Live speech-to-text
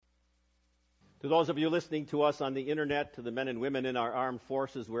To those of you listening to us on the internet, to the men and women in our armed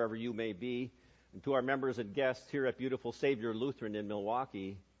forces, wherever you may be, and to our members and guests here at Beautiful Savior Lutheran in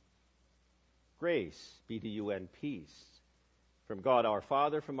Milwaukee, grace be to you and peace from God our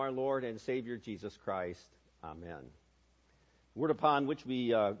Father, from our Lord and Savior Jesus Christ. Amen. The word upon which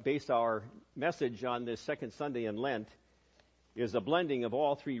we base our message on this second Sunday in Lent is a blending of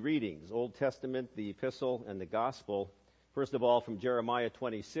all three readings, Old Testament, the Epistle, and the Gospel. First of all, from Jeremiah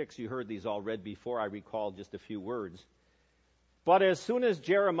 26, you heard these all read before. I recall just a few words. But as soon as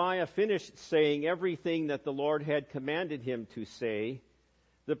Jeremiah finished saying everything that the Lord had commanded him to say,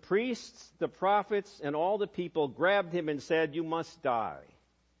 the priests, the prophets, and all the people grabbed him and said, "You must die."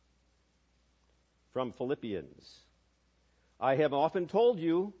 From Philippians, I have often told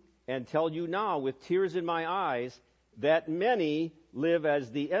you and tell you now with tears in my eyes that many live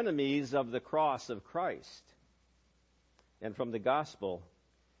as the enemies of the cross of Christ. And from the Gospel,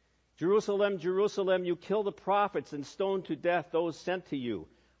 Jerusalem, Jerusalem, you kill the prophets and stone to death those sent to you.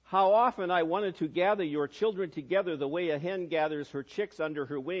 How often I wanted to gather your children together the way a hen gathers her chicks under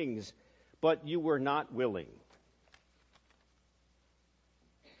her wings, but you were not willing.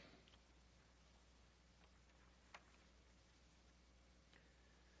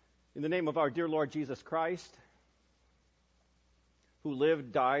 In the name of our dear Lord Jesus Christ, who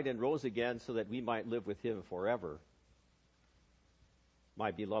lived, died, and rose again so that we might live with him forever, my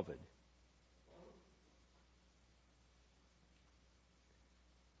beloved,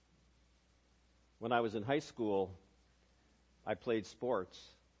 when I was in high school, I played sports.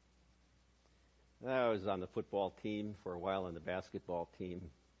 I was on the football team for a while and the basketball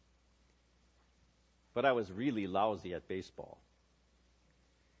team. But I was really lousy at baseball.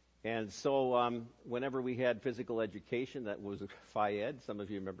 And so whenever we had physical education, that was Phi Ed. Some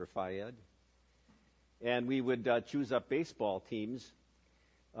of you remember Phi Ed. And we would choose up baseball teams.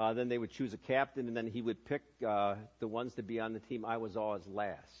 Then they would choose a captain, and then he would pick the ones to be on the team. I was always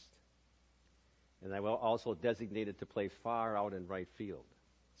last. And I was also designated to play far out in right field,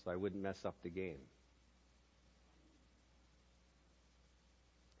 so I wouldn't mess up the game.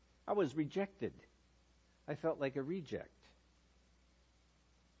 I was rejected. I felt like a reject.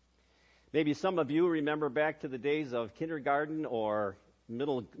 Maybe some of you remember back to the days of kindergarten or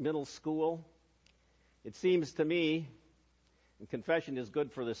middle school. It seems to me, and confession is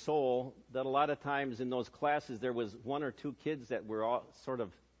good for the soul, that a lot of times in those classes there was one or two kids that were all sort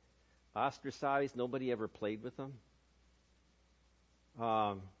of ostracized. Nobody ever played with them.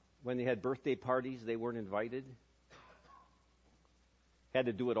 When they had birthday parties, they weren't invited. Had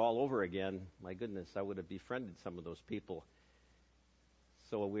to do it all over again. My goodness, I would have befriended some of those people.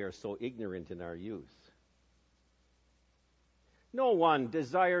 So we are so ignorant in our youth. No one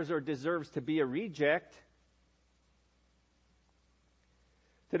desires or deserves to be a reject.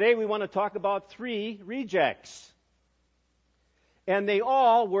 Today we want to talk about 3 rejects. And they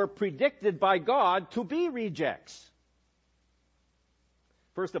all were predicted by God to be rejects.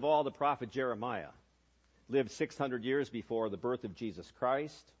 First of all, the prophet Jeremiah lived 600 years before the birth of Jesus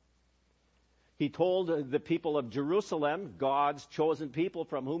Christ. He told the people of Jerusalem, God's chosen people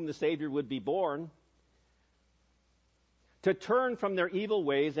from whom the Savior would be born, to turn from their evil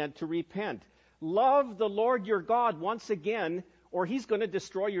ways and to repent. Love the Lord your God once again, or he's going to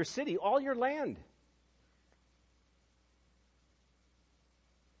destroy your city, all your land.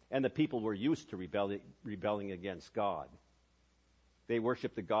 And the people were used to rebelling against God. They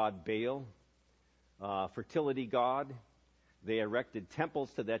worshiped the god Baal, fertility god. They erected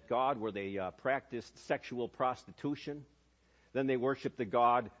temples to that god where they practiced sexual prostitution. Then they worshiped the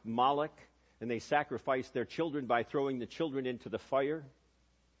god Moloch, and they sacrificed their children by throwing the children into the fire.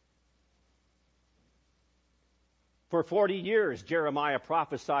 For 40 years, Jeremiah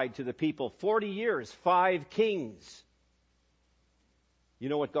prophesied to the people. 40 years, 5 kings. You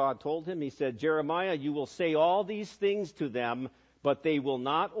know what God told him? He said, Jeremiah, you will say all these things to them, but they will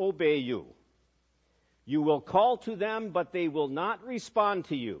not obey you. You will call to them, but they will not respond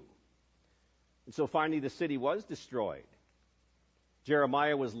to you. And so finally the city was destroyed.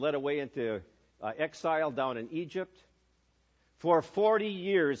 Jeremiah was led away into exile down in Egypt. For 40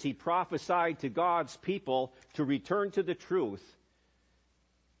 years, he prophesied to God's people to return to the truth,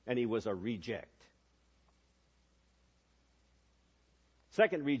 and he was a reject.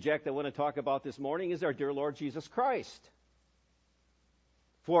 Second reject I want to talk about this morning is our dear Lord Jesus Christ.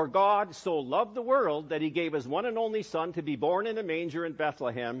 For God so loved the world that he gave his one and only Son to be born in a manger in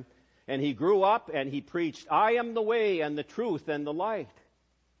Bethlehem, and he grew up and he preached, I am the way and the truth and the light.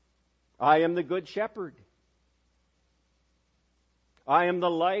 I am the good shepherd. I am the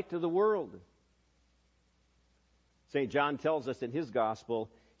light of the world. St. John tells us in his gospel,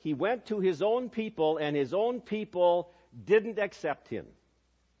 he went to his own people, and his own people didn't accept him.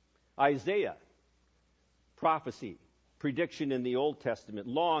 Isaiah, prophecy, prediction in the Old Testament,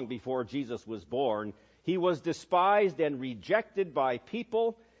 long before Jesus was born. He was despised and rejected by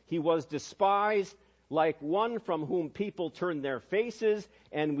people. He was despised like one from whom people turned their faces,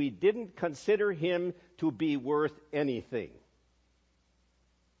 and we didn't consider him to be worth anything.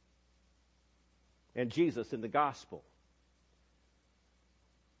 And Jesus in the gospel,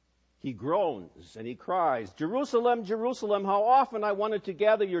 he groans and he cries, "Jerusalem, Jerusalem, how often I wanted to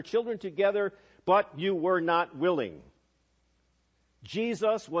gather your children together, but you were not willing."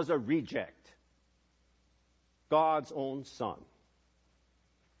 Jesus was a reject, God's own son.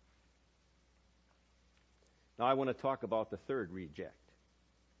 Now I want to talk about the third reject.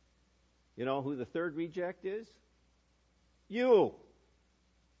 You know who the third reject is? You.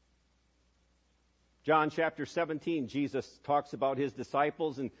 John chapter 17, Jesus talks about his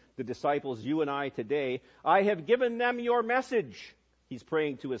disciples and the disciples, you and I today. "I have given them your message," he's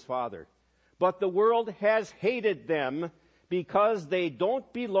praying to his Father. "But the world has hated them because they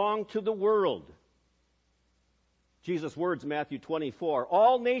don't belong to the world." Jesus' words, Matthew 24,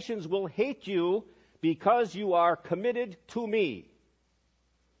 "All nations will hate you because you are committed to me."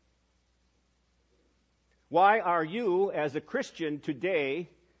 Why are you, as a Christian today,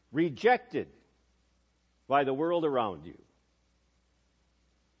 rejected by the world around you?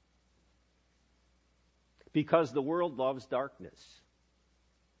 Because the world loves darkness.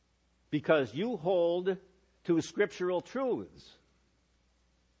 Because you hold to scriptural truths.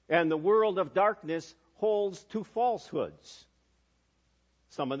 And the world of darkness holds to falsehoods.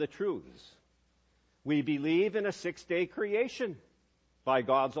 Some of the truths. We believe in a 6-day creation by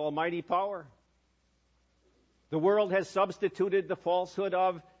God's almighty power. The world has substituted the falsehood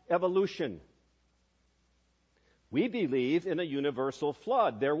of evolution. We believe in a universal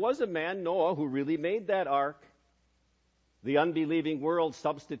flood. There was a man, Noah, who really made that ark. The unbelieving world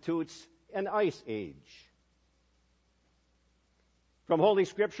substitutes an ice age. From Holy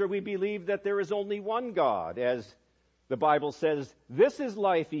Scripture, we believe that there is only one God, as the Bible says, "This is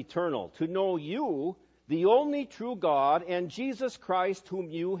life eternal, to know you, the only true God, and Jesus Christ, whom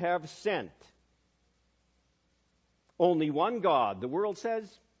you have sent." Only one God. The world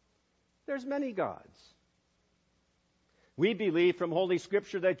says there's many gods. We believe from Holy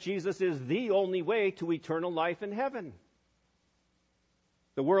Scripture that Jesus is the only way to eternal life in heaven.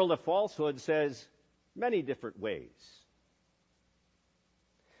 The world of falsehood says many different ways.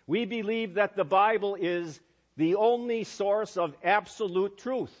 We believe that the Bible is the only source of absolute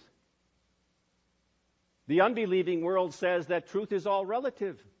truth. The unbelieving world says that truth is all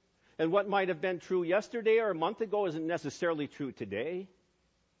relative, and what might have been true yesterday or a month ago isn't necessarily true today.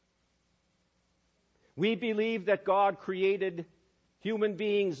 We believe that God created human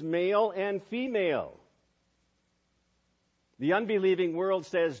beings male and female. The unbelieving world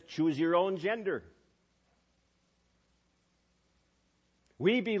says, choose your own gender.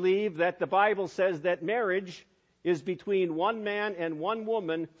 We believe that the Bible says that marriage is between one man and one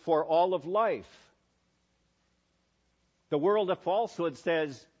woman for all of life. The world of falsehood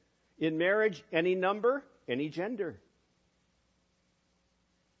says, in marriage, any number, any gender.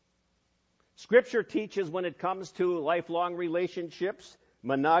 Scripture teaches when it comes to lifelong relationships,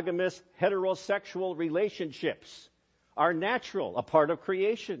 monogamous heterosexual relationships are natural, a part of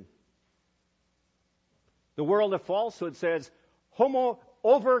creation. The world of falsehood says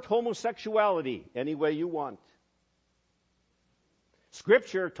overt homosexuality, any way you want.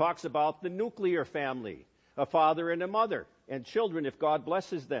 Scripture talks about the nuclear family, a father and a mother, and children if God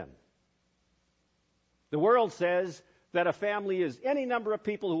blesses them. The world says that a family is any number of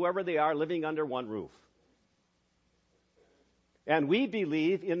people, whoever they are, living under one roof. And we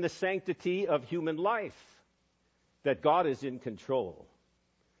believe in the sanctity of human life, that God is in control.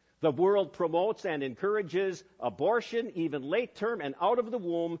 The world promotes and encourages abortion, even late term and out of the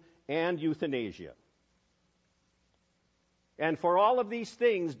womb, and euthanasia. And for all of these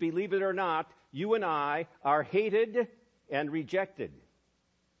things, believe it or not, you and I are hated and rejected.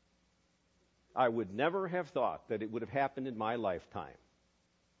 I would never have thought that it would have happened in my lifetime.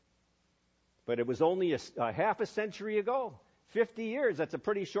 But it was only a half a century ago, 50 years. That's a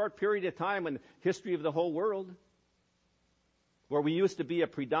pretty short period of time in the history of the whole world, where we used to be a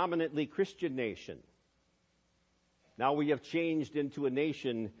predominantly Christian nation. Now we have changed into a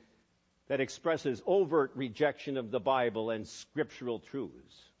nation that expresses overt rejection of the Bible and scriptural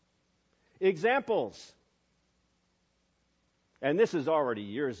truths. Examples, and this is already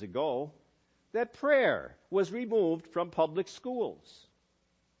years ago, that prayer was removed from public schools.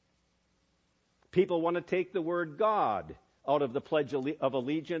 People want to take the word God out of the Pledge of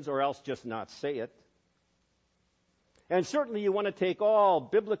Allegiance, or else just not say it. And certainly you want to take all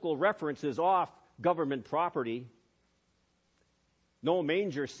biblical references off government property. No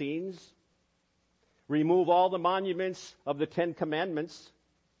manger scenes. Remove all the monuments of the Ten Commandments.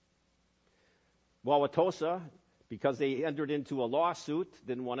 Wauwatosa, because they entered into a lawsuit,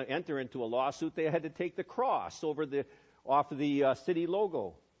 didn't want to enter into a lawsuit, they had to take the cross off the city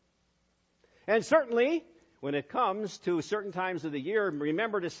logo. And certainly, when it comes to certain times of the year,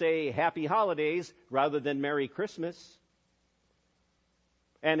 remember to say Happy Holidays rather than Merry Christmas.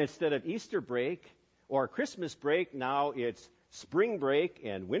 And instead of Easter break or Christmas break, now it's spring break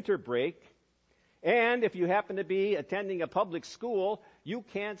and winter break. And if you happen to be attending a public school, you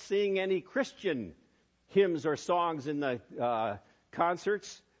can't sing any Christian hymns or songs in the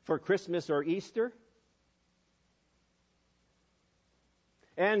concerts for Christmas or Easter.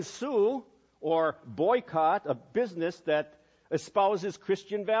 And sue or boycott a business that espouses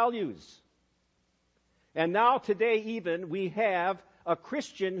Christian values. And now today even we have a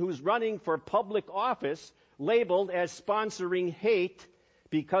Christian who's running for public office labeled as sponsoring hate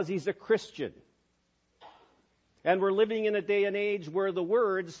because he's a Christian. And we're living in a day and age where the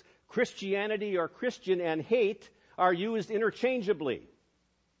words Christianity or Christian and hate are used interchangeably.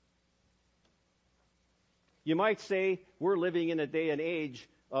 You might say we're living in a day and age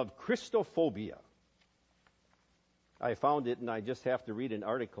of Christophobia. I found it, and I just have to read an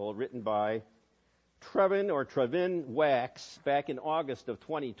article written by Trevin Wax back in August of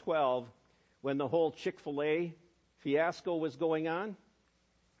 2012 when the whole Chick-fil-A fiasco was going on.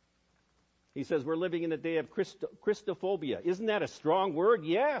 He says we're living in a day of Christophobia. Isn't that a strong word?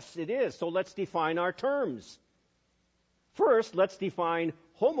 Yes, it is. So let's define our terms. First, let's define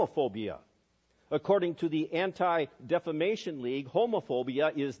homophobia. According to the Anti-Defamation League,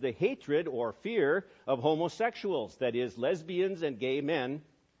 homophobia is the hatred or fear of homosexuals, that is, lesbians and gay men,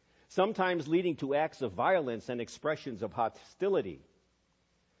 sometimes leading to acts of violence and expressions of hostility.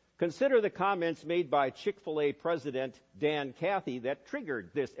 Consider the comments made by Chick-fil-A President Dan Cathy that triggered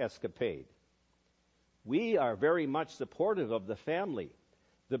this escapade. We are very much supportive of the family,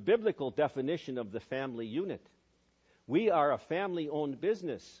 the biblical definition of the family unit. We are a family-owned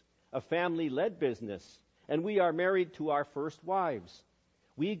business, a family-led business, and we are married to our first wives.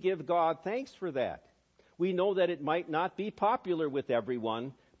 We give God thanks for that. We know that it might not be popular with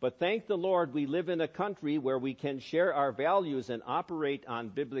everyone, but thank the Lord we live in a country where we can share our values and operate on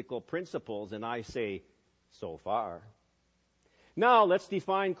biblical principles, and I say, so far. Now let's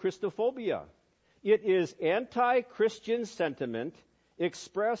define Christophobia. It is anti-Christian sentiment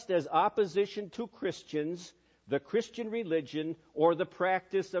expressed as opposition to Christians, the Christian religion, or the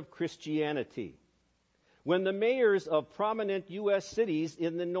practice of Christianity. When the mayors of prominent U.S. cities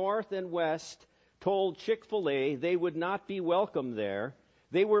in the North and West told Chick-fil-A they would not be welcome there,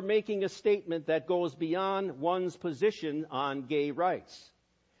 they were making a statement that goes beyond one's position on gay rights.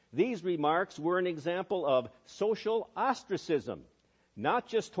 These remarks were an example of social ostracism, not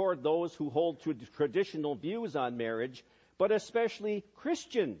just toward those who hold traditional views on marriage, but especially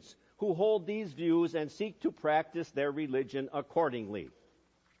Christians who hold these views and seek to practice their religion accordingly.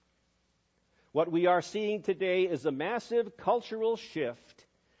 What we are seeing today is a massive cultural shift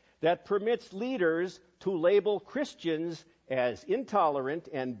that permits leaders to label Christians as intolerant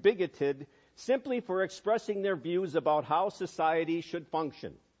and bigoted simply for expressing their views about how society should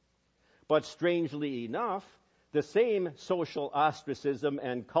function. But strangely enough, the same social ostracism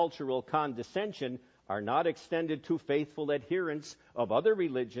and cultural condescension are not extended to faithful adherents of other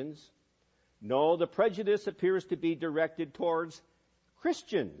religions. No, the prejudice appears to be directed towards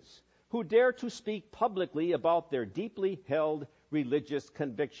Christians who dare to speak publicly about their deeply held religious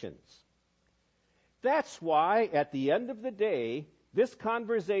convictions. That's why, at the end of the day, this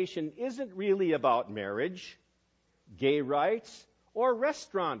conversation isn't really about marriage, gay rights, or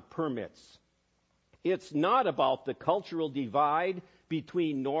restaurant permits. It's not about the cultural divide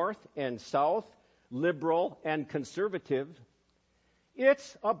between North and South, liberal and conservative.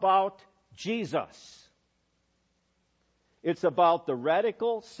 It's about Jesus. It's about the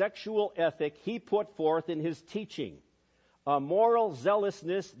radical sexual ethic he put forth in his teaching, a moral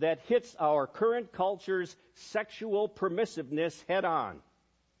zealousness that hits our current culture's sexual permissiveness head on.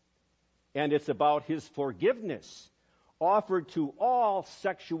 And it's about his forgiveness offered to all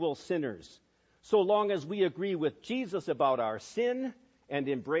sexual sinners, so long as we agree with Jesus about our sin and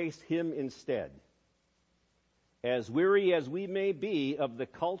embrace him instead. As weary as we may be of the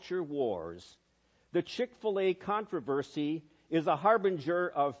culture wars, the Chick-fil-A controversy is a harbinger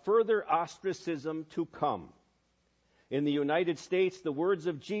of further ostracism to come. In the United States, the words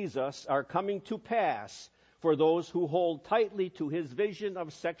of Jesus are coming to pass for those who hold tightly to his vision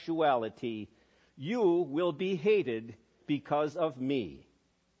of sexuality, you will be hated because of me.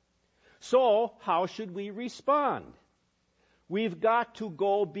 So, how should we respond? We've got to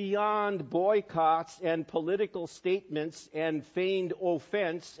go beyond boycotts and political statements and feigned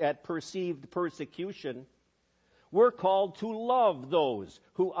offense at perceived persecution. We're called to love those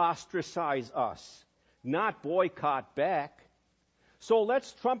who ostracize us, not boycott back. So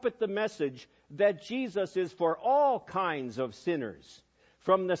let's trumpet the message that Jesus is for all kinds of sinners,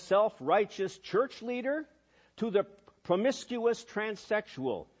 from the self-righteous church leader to the promiscuous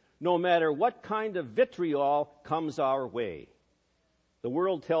transsexual, no matter what kind of vitriol comes our way. The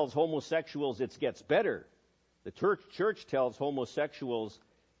world tells homosexuals it gets better. The church tells homosexuals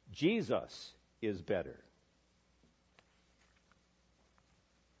Jesus is better.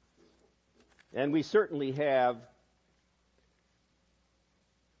 And we certainly have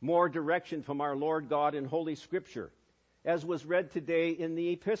more direction from our Lord God in Holy Scripture, as was read today in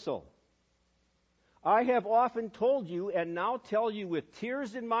the epistle. I have often told you, and now tell you with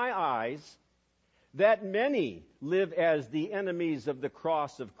tears in my eyes, that many live as the enemies of the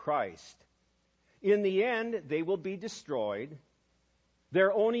cross of Christ. In the end, they will be destroyed.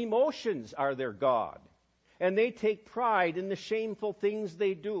 Their own emotions are their God, and they take pride in the shameful things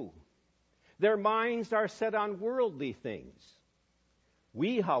they do. Their minds are set on worldly things.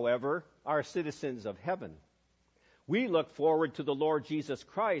 We, however, are citizens of heaven. We look forward to the Lord Jesus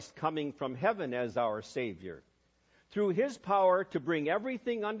Christ coming from heaven as our Savior. Through His power to bring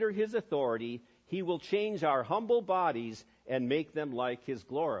everything under His authority, He will change our humble bodies and make them like His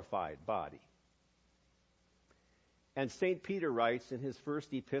glorified body. And St. Peter writes in his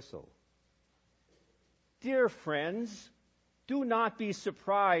first epistle, "Dear friends, do not be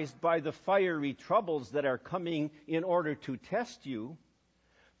surprised by the fiery troubles that are coming in order to test you.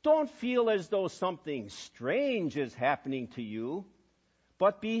 Don't feel as though something strange is happening to you,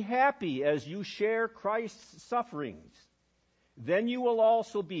 but be happy as you share Christ's sufferings. Then you will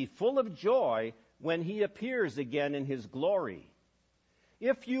also be full of joy when He appears again in His glory.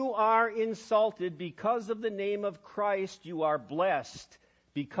 If you are insulted because of the name of Christ, you are blessed,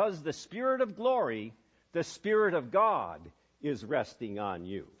 because the Spirit of glory, the Spirit of God, is resting on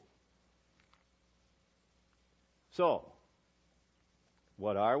you." So,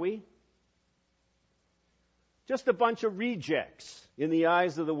 what are we? Just a bunch of rejects in the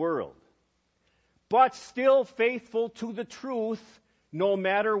eyes of the world, but still faithful to the truth no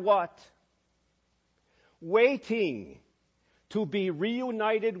matter what. Waiting to be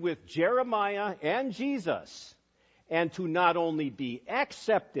reunited with Jeremiah and Jesus, and to not only be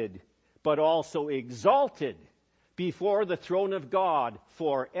accepted, but also exalted before the throne of God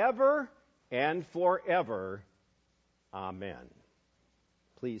forever and forever. Amen.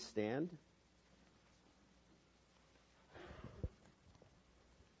 Please stand.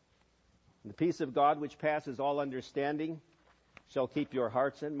 The peace of God, which passes all understanding, shall keep your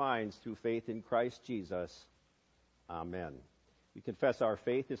hearts and minds through faith in Christ Jesus. Amen. We confess our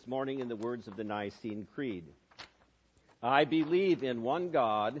faith this morning in the words of the Nicene Creed. I believe in one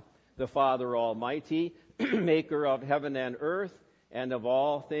God, the Father Almighty, maker of heaven and earth, and of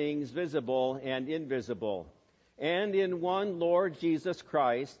all things visible and invisible, and in one Lord Jesus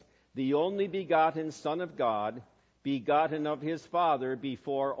Christ, the only begotten Son of God, begotten of His Father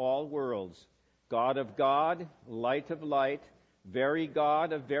before all worlds, God of God, light of light, very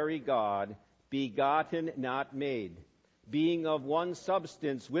God of very God, begotten, not made, being of one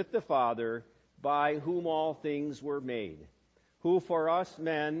substance with the Father, by whom all things were made, who for us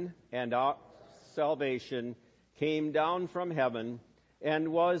men and our salvation came down from heaven, and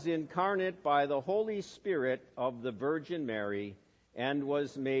was incarnate by the Holy Spirit of the Virgin Mary, and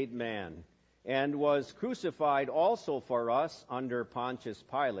was made man, and was crucified also for us under Pontius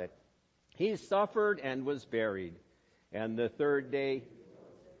Pilate. He suffered and was buried, and the third day,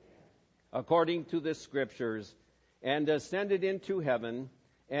 according to the Scriptures, and ascended into heaven,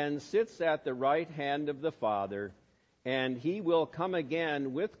 and sits at the right hand of the Father, and He will come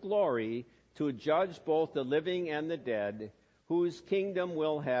again with glory to judge both the living and the dead, whose kingdom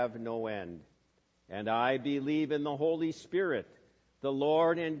will have no end. And I believe in the Holy Spirit, the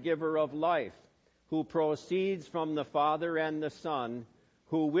Lord and giver of life, who proceeds from the Father and the Son,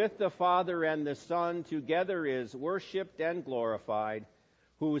 who with the Father and the Son together is worshipped and glorified,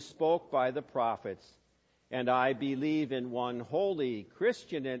 who spoke by the prophets. And I believe in one holy,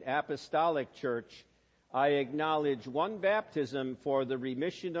 Christian, and apostolic church. I acknowledge one baptism for the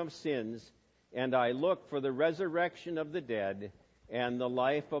remission of sins, and I look for the resurrection of the dead and the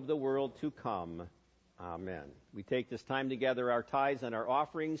life of the world to come. Amen. We take this time to gather our tithes and our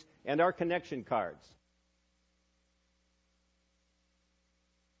offerings and our connection cards.